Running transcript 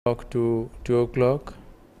o'clock to 2 o'clock.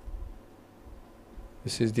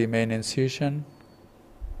 This is the main incision.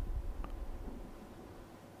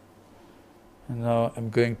 And now I'm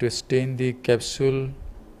going to stain the capsule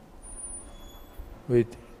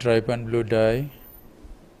with trypan blue dye.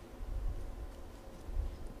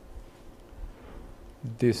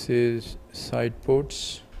 This is side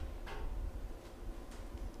ports.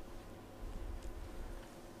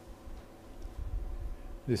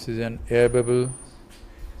 This is an air bubble.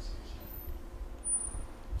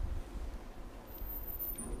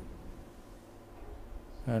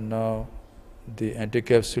 And now the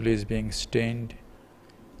anticapsule is being stained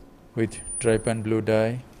with trypan blue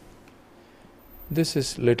dye. This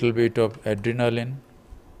is little bit of adrenaline.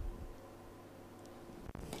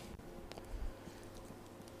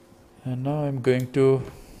 And now I'm going to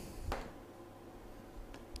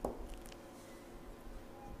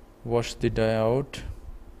wash the dye out.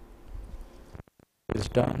 It's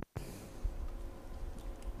done.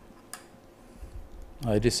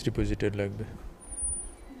 Iris deposited like that.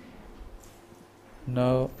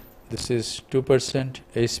 Now this is 2%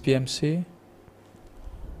 HPMC.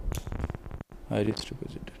 Iris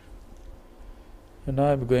deposited. And now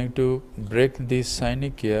I'm going to break the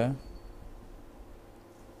synechia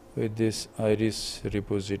with this iris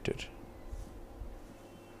repositor.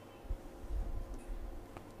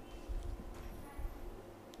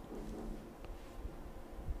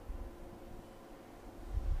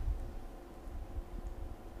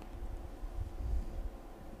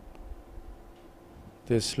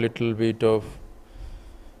 This little bit of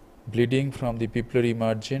bleeding from the pupillary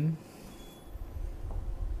margin.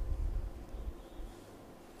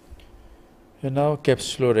 And now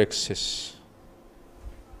capsulorhexis.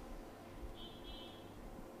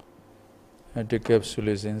 Anticapsule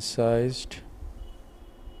is incised.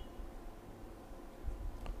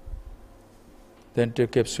 The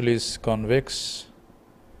anticapsule is convex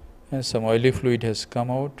and some oily fluid has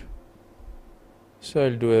come out. So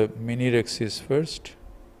I'll do a mini rhexis first.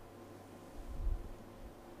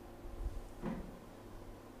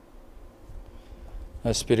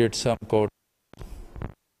 Aspirate some cotton.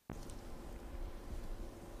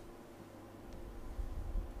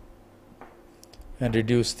 And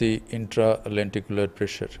reduce the intralenticular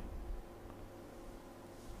pressure.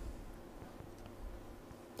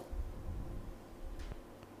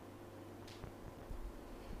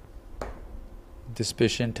 This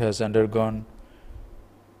patient has undergone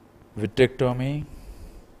vitrectomy.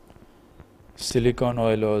 Silicone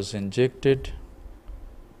oil was injected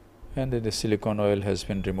and then the silicone oil has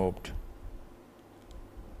been removed.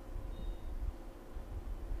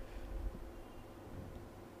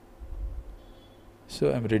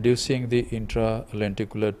 So I'm reducing the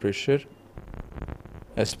intralenticular pressure,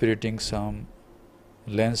 aspirating some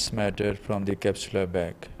lens matter from the capsular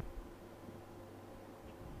bag.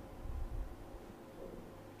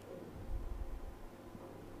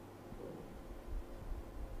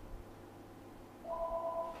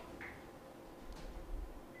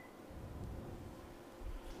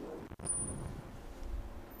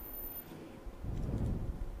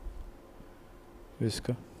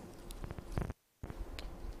 इसका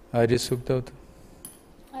iris सूखता हो तो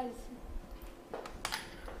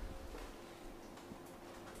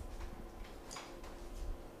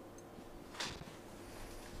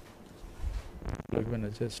लगभग ना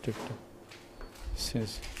just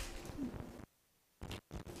since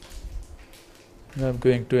now I'm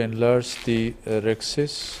going to enlarge the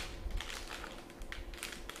rhexis.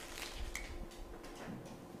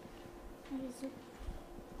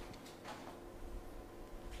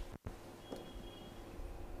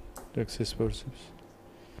 Rhexis forceps.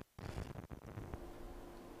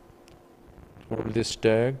 Hold this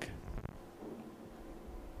tag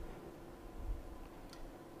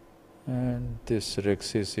and this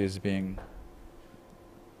rhexis is being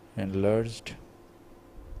enlarged.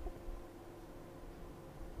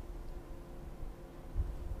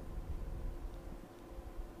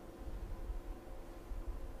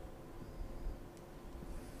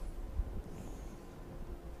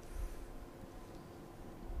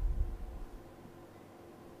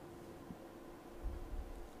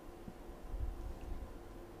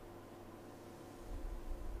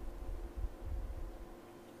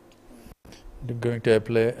 Going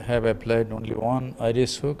to have applied only one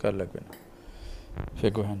iris hook or like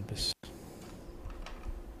that. Go hand piece.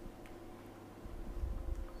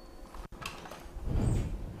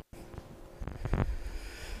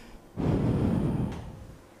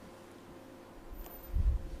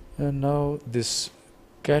 And now this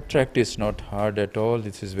cataract is not hard at all.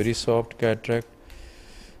 This is very soft cataract.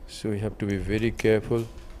 So we have to be very careful.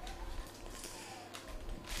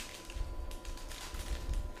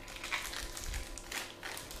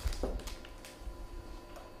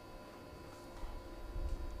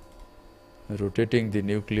 Rotating the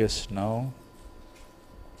nucleus now.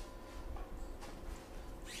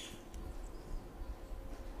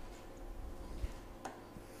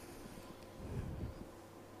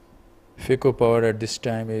 Phaco power at this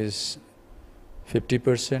time is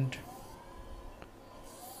 50%.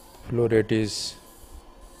 Flow rate is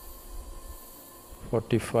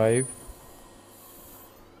 45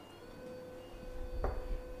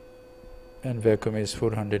 and vacuum is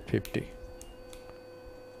 450.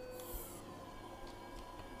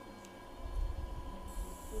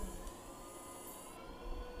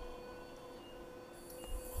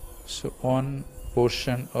 So one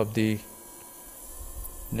portion of the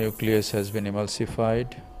nucleus has been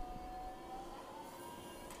emulsified.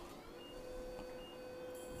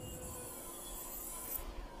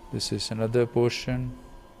 This is another portion.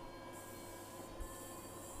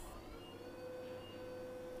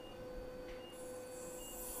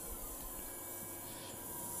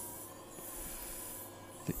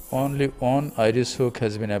 Only one iris hook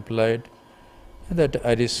has been applied, and that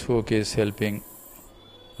iris hook is helping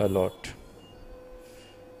a lot.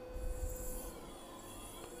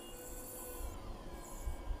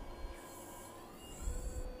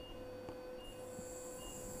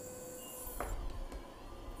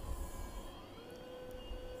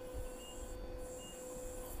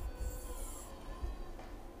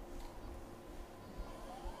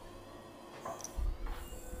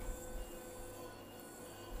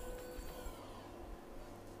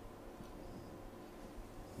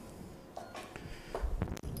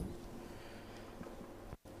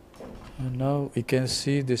 And now we can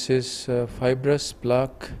see this is a fibrous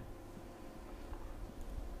plaque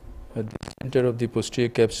at the center of the posterior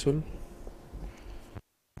capsule.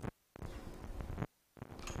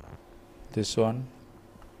 This one.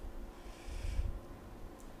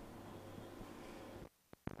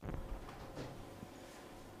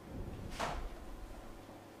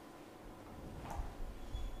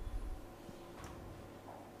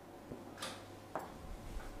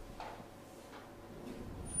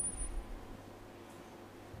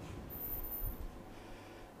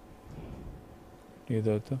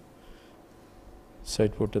 इधर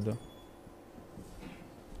side port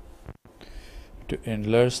to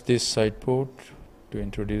enlarge this side port to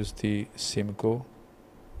introduce the Simcoe.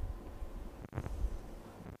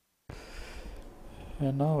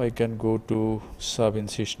 And now I can go to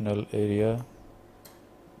subincisional area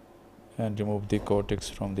and remove the cortex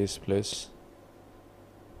from this place.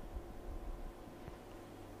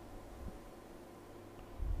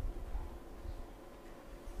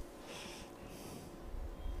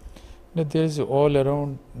 Now there is all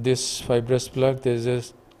around this fibrous plaque there is a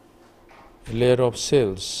layer of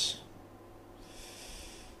cells.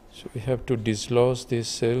 So we have to dislodge these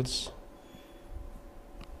cells.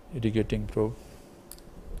 Irrigating probe.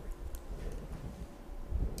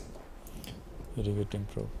 Irrigating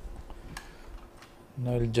probe.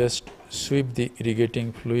 Now I'll just sweep the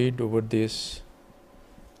irrigating fluid over this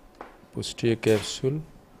posterior capsule,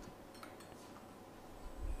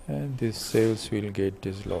 and these cells will get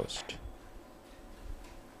dislodged.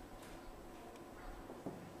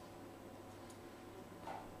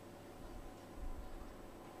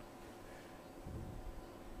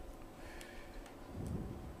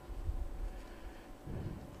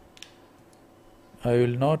 I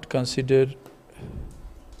will not consider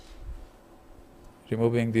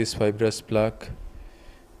removing this fibrous plaque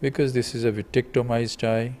because this is a vitrectomized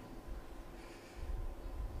eye.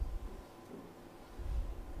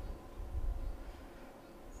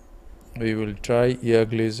 We will try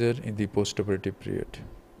YAG laser in the postoperative period.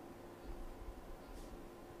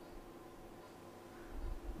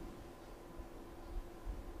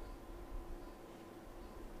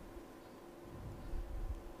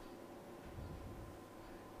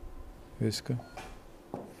 इसका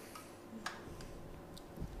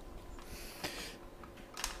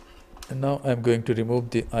now I am going to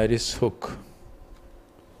remove the iris hook.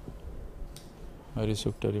 Iris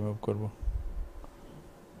hook ta remove करबो.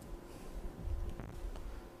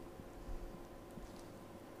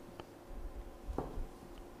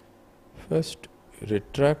 First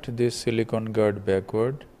retract this silicone guard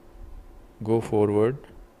backward, go forward,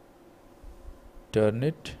 turn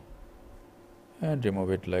it and remove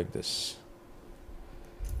it like this.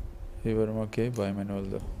 Okay, by manual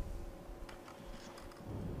though.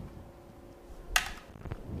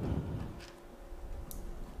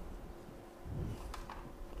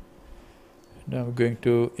 Now I'm going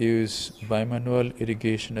to use bimanual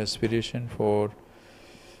irrigation aspiration for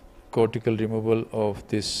cortical removal of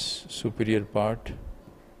this superior part.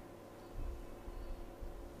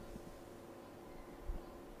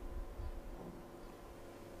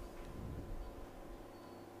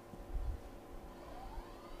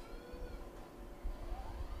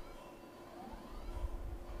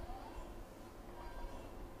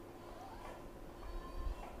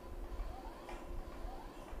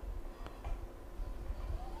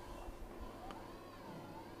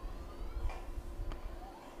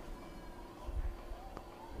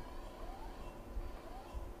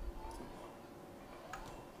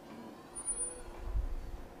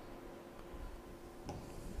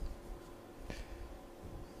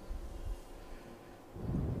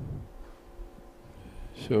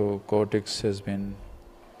 So cortex has been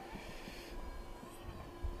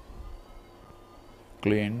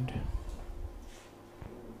cleaned.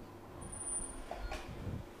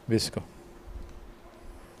 Visco.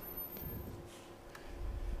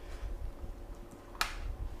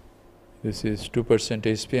 This is 2%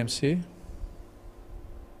 HPMC.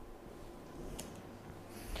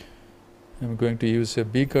 I'm going to use a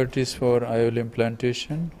B Curtis for IOL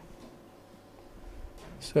implantation.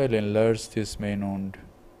 So I'll enlarge this main wound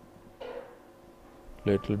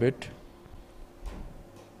little bit.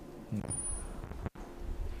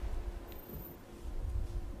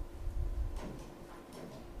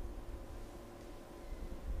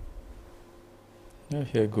 Now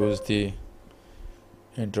here goes the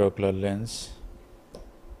intraocular lens,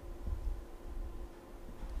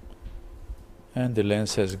 and the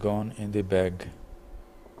lens has gone in the bag.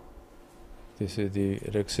 This is the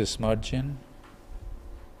rhexis margin,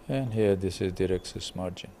 and here this is the rhexis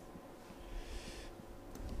margin.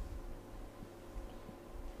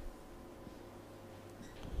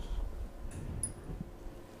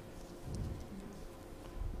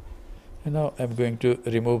 And now I'm going to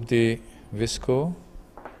remove the visco.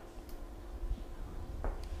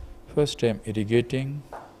 First I'm irrigating,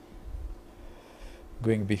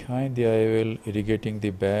 going behind the IOL, irrigating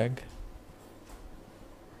the bag.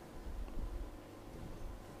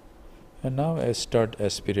 And now I start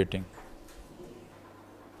aspirating.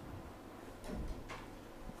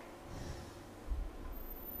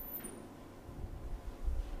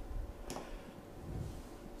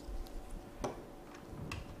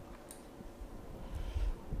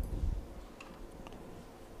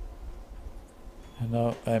 And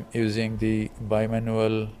now I am using the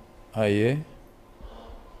bimanual IA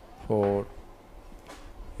for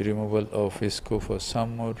removal of visco for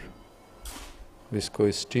some more. Visco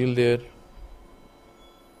is still there.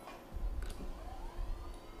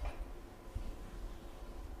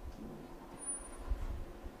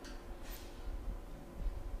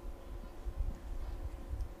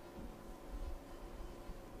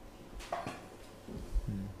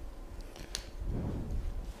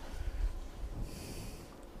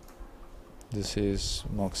 This is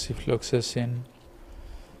moxifloxacin,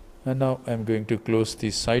 and now I am going to close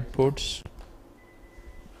the side ports.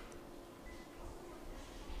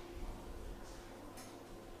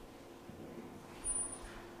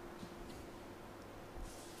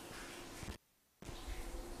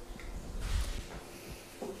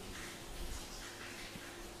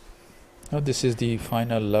 Now this is the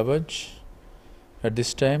final lavage. At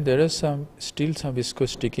this time there is still some visco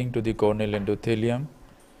sticking to the corneal endothelium.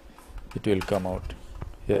 It will come out.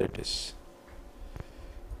 Here it is.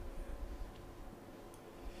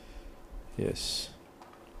 Yes.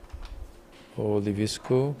 All the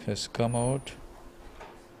visco has come out.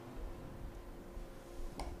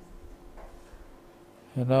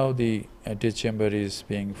 And now the antechamber is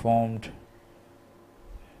being formed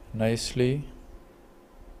nicely.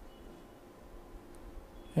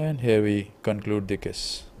 And here we conclude the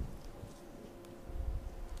case.